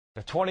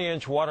A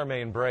 20-inch water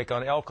main break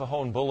on El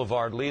Cajon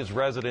Boulevard leaves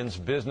residents,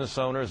 business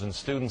owners, and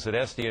students at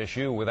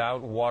SDSU without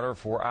water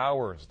for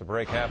hours. The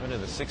break happened in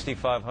the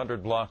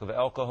 6500 block of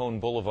El Cajon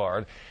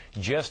Boulevard,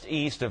 just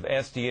east of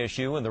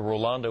SDSU in the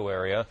Rolando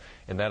area.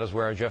 And that is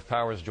where Jeff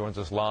Powers joins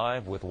us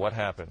live with what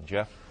happened.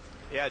 Jeff?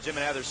 Yeah, Jim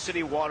and Heather,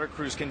 city water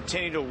crews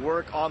continue to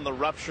work on the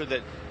rupture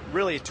that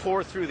really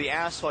tore through the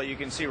asphalt. You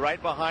can see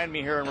right behind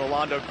me here in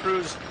Rolando.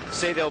 Crews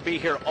say they'll be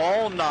here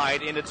all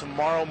night into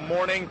tomorrow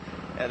morning.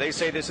 They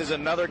say this is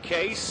another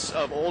case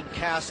of old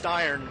cast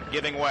iron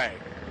giving way.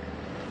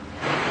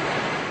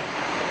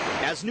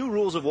 As new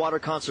rules of water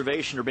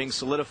conservation are being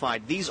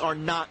solidified, these are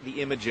not the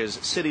images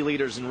city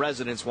leaders and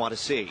residents want to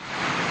see.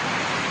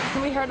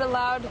 We heard a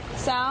loud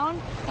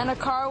sound, and a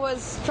car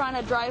was trying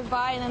to drive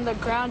by, and then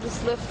the ground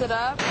just lifted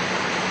up.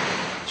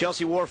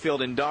 Chelsea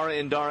Warfield and Dara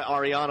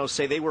Ariano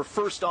say they were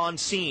first on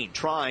scene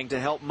trying to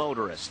help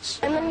motorists.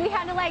 And then we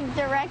had to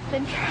direct the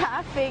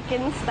traffic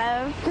and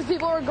stuff. Because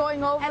people were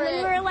going over And then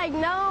we were like,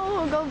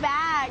 no, go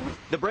back.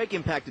 The break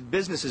impacted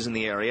businesses in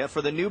the area.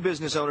 For the new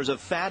business owners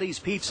of Fatty's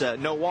Pizza,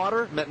 no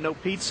water meant no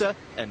pizza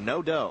and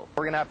no dough.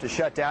 We're going to have to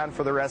shut down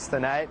for the rest of the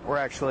night. We're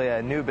actually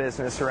a new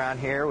business around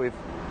here. We've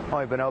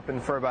only been open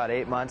for about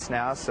 8 months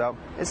now, so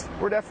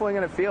we're definitely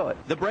going to feel it.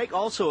 The break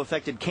also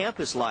affected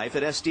campus life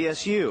at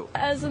SDSU.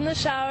 I was in the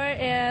shower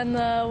and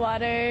the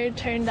water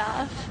turned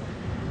off.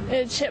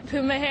 It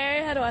shampooed my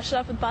hair. I had to wash it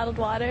off with bottled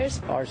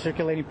waters. Our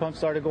circulating pump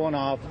started going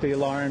off, the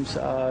alarms.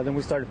 Then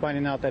we started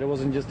finding out that it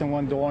wasn't just in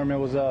one dorm. It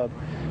was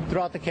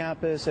throughout the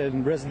campus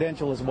and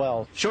residential as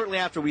well. Shortly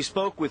after we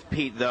spoke with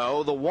Pete,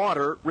 though, the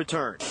water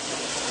returned.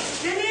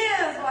 Good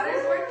news!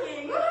 Water's working!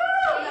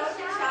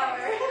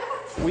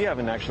 We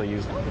haven't actually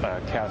used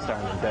cast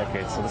iron in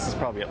decades, so this is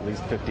probably at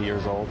least 50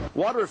 years old.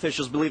 Water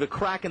officials believe a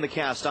crack in the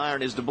cast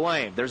iron is to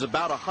blame. There's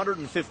about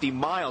 150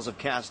 miles of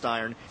cast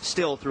iron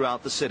still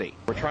throughout the city.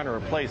 We're trying to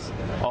replace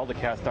all the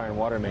cast iron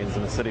water mains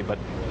in the city, but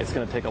it's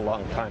going to take a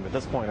long time. At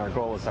this point, our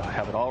goal is to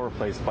have it all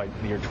replaced by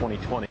the year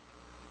 2020.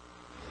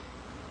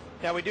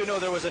 Now, we do know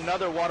there was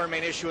another water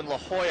main issue in La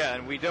Jolla,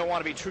 and we don't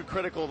want to be too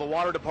critical of the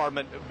water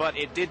department, but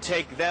it did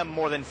take them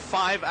more than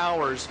 5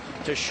 hours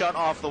to shut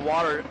off the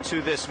water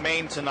to this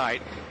main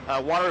tonight.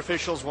 Water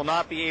officials will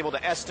not be able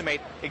to estimate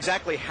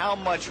exactly how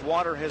much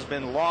water has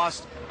been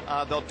lost.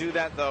 They'll do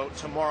that, though,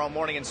 tomorrow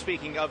morning. And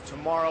speaking of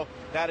tomorrow,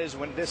 that is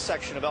when this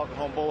section of El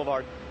Cajon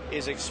Boulevard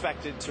is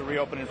expected to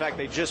reopen. In fact,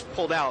 they just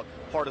pulled out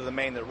part of the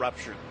main that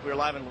ruptured. We're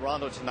live in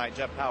Rolando tonight.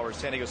 Jeff Powers,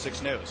 San Diego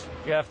 6 News.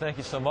 Jeff, thank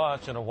you so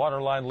much. And a water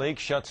line leak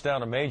shuts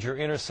down a major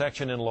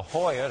intersection in La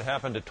Jolla. It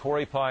happened at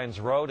Torrey Pines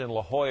Road and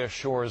La Jolla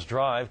Shores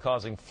Drive,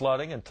 causing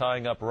flooding and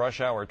tying up rush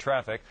hour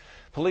traffic.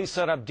 Police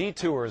set up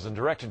detours and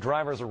directed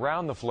drivers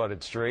around the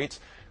flooded streets.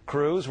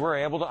 Crews were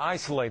able to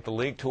isolate the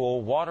leak to a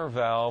water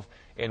valve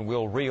and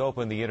will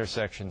reopen the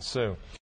intersection soon.